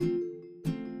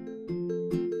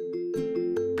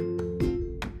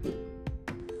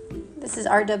This is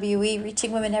RWE,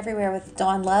 Reaching Women Everywhere with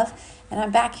Dawn Love, and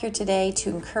I'm back here today to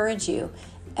encourage you.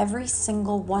 Every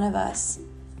single one of us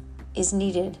is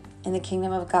needed in the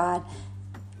kingdom of God.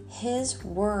 His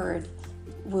word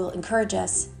will encourage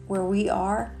us where we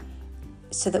are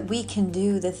so that we can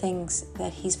do the things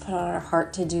that He's put on our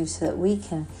heart to do, so that we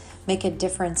can make a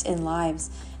difference in lives.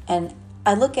 And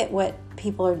I look at what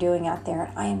people are doing out there,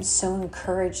 and I am so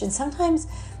encouraged. And sometimes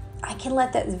I can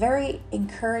let that very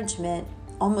encouragement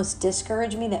almost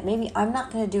discourage me, that maybe I'm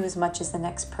not going to do as much as the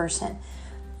next person.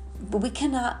 But we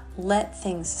cannot let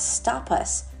things stop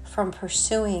us from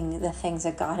pursuing the things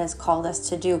that God has called us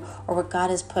to do, or what God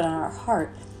has put on our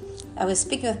heart. I was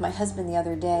speaking with my husband the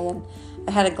other day, and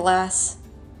I had a glass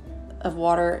of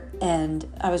water, and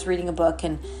I was reading a book,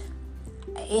 and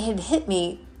it had hit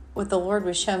me what the Lord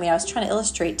was showing me. I was trying to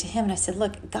illustrate to him, and I said,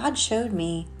 look, God showed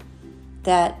me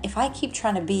that if I keep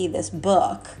trying to be this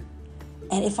book,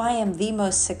 and if I am the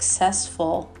most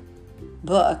successful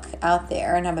book out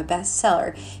there, and I'm a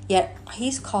bestseller, yet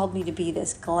He's called me to be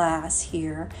this glass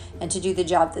here and to do the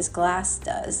job this glass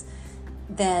does,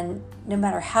 then no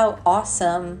matter how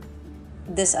awesome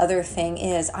this other thing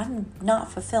is, I'm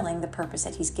not fulfilling the purpose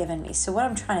that He's given me. So what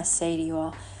I'm trying to say to you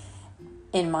all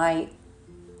in my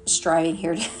striving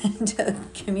here to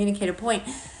communicate a point,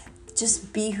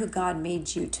 just be who God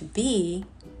made you to be,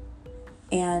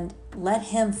 and let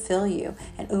Him fill you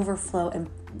and overflow and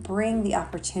bring the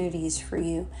opportunities for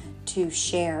you to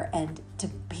share, and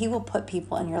He will put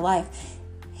people in your life.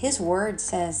 His word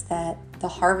says that the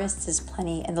harvest is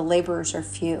plenty and the laborers are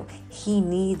few. He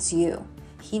needs you.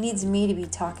 He needs me to be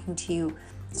talking to you.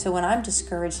 So when I'm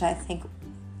discouraged and I think,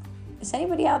 is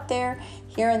anybody out there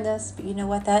hearing this? But you know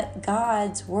what? That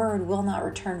God's word will not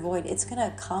return void. It's going to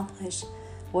accomplish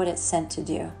what it's sent to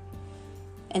do.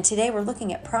 And today we're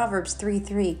looking at Proverbs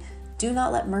 3:3. Do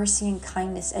not let mercy and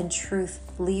kindness and truth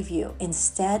leave you.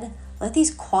 Instead, let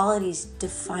these qualities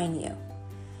define you.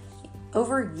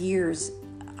 Over years,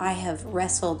 I have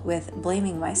wrestled with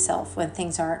blaming myself when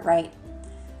things aren't right.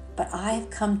 But I've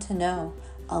come to know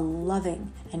a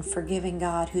loving and forgiving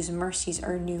God whose mercies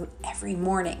are new every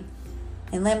morning.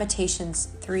 In Lamentations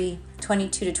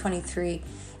 3:22-23,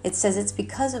 it says, it's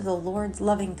because of the Lord's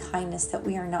loving kindness that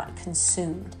we are not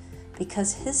consumed,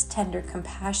 because His tender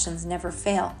compassions never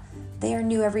fail. They are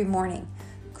new every morning.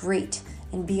 Great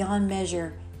and beyond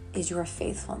measure is your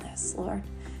faithfulness, Lord.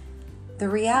 The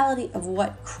reality of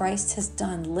what Christ has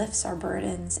done lifts our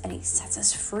burdens, and He sets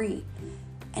us free.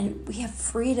 And we have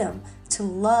freedom to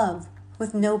love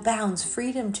with no bounds,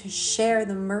 freedom to share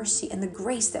the mercy and the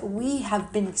grace that we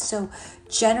have been so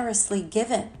generously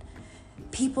given.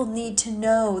 People need to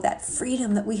know that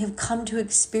freedom that we have come to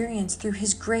experience through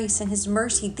His grace and His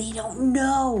mercy. They don't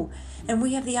know. And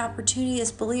we have the opportunity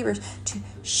as believers to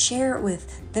share it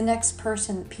with the next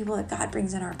person, people that God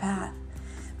brings in our path.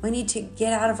 We need to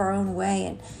get out of our own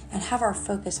way and have our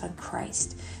focus on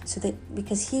Christ, so that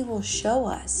because He will show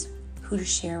us who to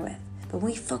share with. But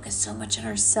we focus so much on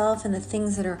ourselves and the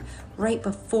things that are right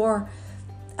before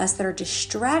us that are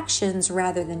distractions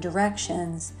rather than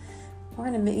directions,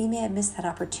 we may have missed that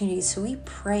opportunity. So we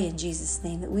pray in Jesus'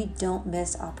 name that we don't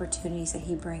miss opportunities that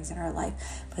He brings in our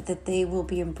life, but that they will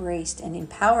be embraced and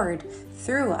empowered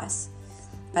through us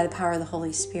by the power of the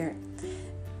Holy Spirit.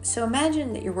 So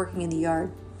imagine that you're working in the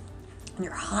yard and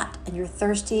you're hot and you're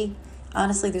thirsty.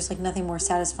 Honestly, there's like nothing more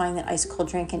satisfying than ice cold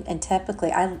drink. And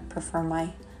typically I prefer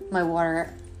my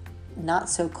water not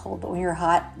so cold, but when you're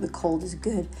hot, the cold is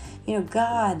good. You know,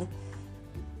 God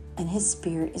and His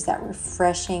Spirit is that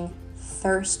refreshing,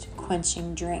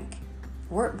 thirst-quenching drink.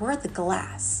 We're the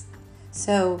glass.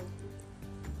 So,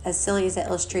 as silly as that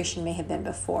illustration may have been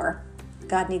before,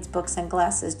 God needs books and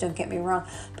glasses, don't get me wrong.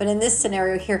 But in this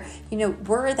scenario here, you know,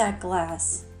 we're that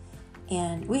glass,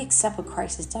 and we accept what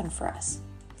Christ has done for us.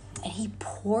 And He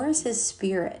pours His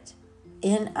Spirit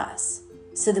in us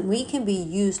so that we can be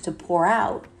used to pour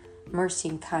out mercy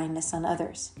and kindness on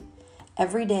others.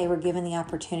 Every day we're given the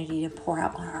opportunity to pour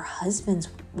out on our husbands'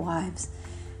 wives.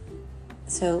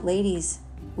 So ladies,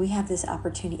 we have this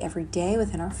opportunity every day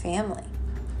within our family.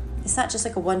 It's not just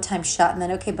like a one-time shot and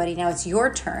then, okay, buddy, now it's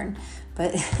your turn.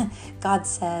 But God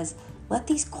says, let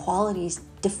these qualities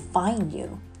define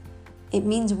you. It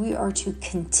means we are to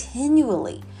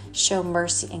continually show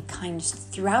mercy and kindness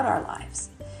throughout our lives.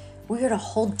 We are to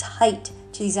hold tight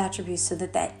to these attributes so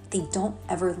that they don't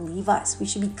ever leave us. We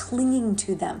should be clinging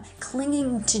to them,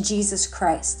 clinging to Jesus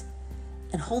Christ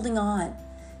and holding on.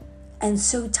 And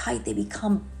so tight they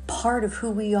become part of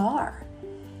who we are.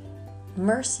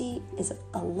 Mercy is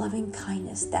a loving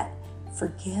kindness that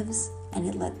forgives and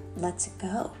it lets it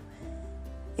go.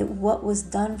 What was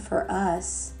done for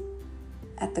us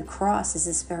at the cross is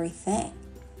this very thing.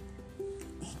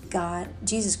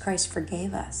 Jesus Christ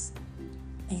forgave us.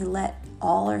 And he let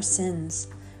all our sins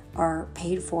are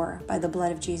paid for by the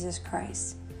blood of Jesus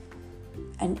Christ.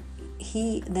 And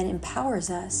he then empowers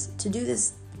us to do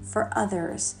this for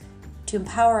others, to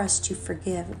empower us to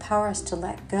forgive, empower us to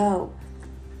let go.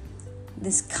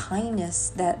 This kindness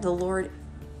that the Lord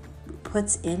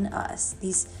puts in us,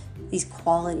 these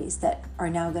qualities that are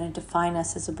now going to define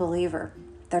us as a believer.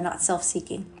 They're not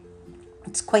self-seeking.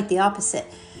 It's quite the opposite.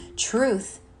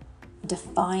 Truth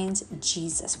defines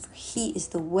Jesus, for he is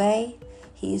the way,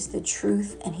 he is the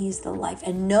truth, and he is the life.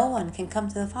 And no one can come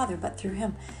to the Father but through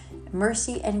him.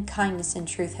 Mercy and kindness and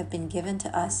truth have been given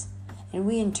to us, and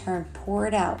we in turn pour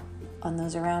it out on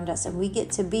those around us. And we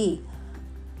get to be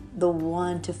the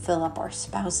one to fill up our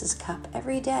spouse's cup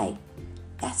every day.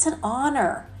 That's an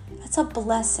honor. That's a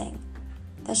blessing.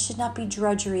 That should not be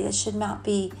drudgery. That should not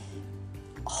be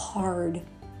hard.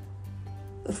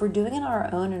 If we're doing it on our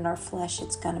own in our flesh,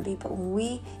 it's going to be. But when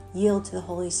we yield to the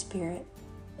Holy Spirit,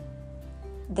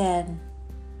 then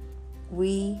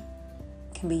we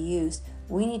can be used.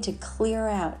 We need to clear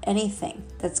out anything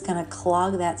that's going to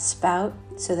clog that spout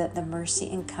so that the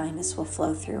mercy and kindness will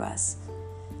flow through us.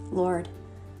 Lord,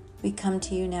 we come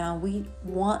to you now. We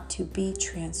want to be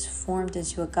transformed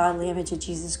into a godly image of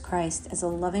Jesus Christ as a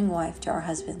loving wife to our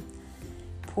husband.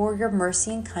 Pour your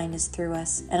mercy and kindness through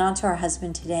us and onto our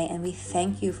husband today, and we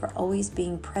thank you for always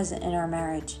being present in our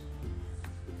marriage.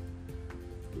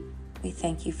 We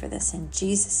thank you for this in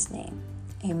Jesus' name.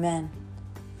 Amen.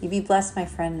 You be blessed, my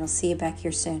friend, and I'll see you back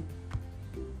here soon.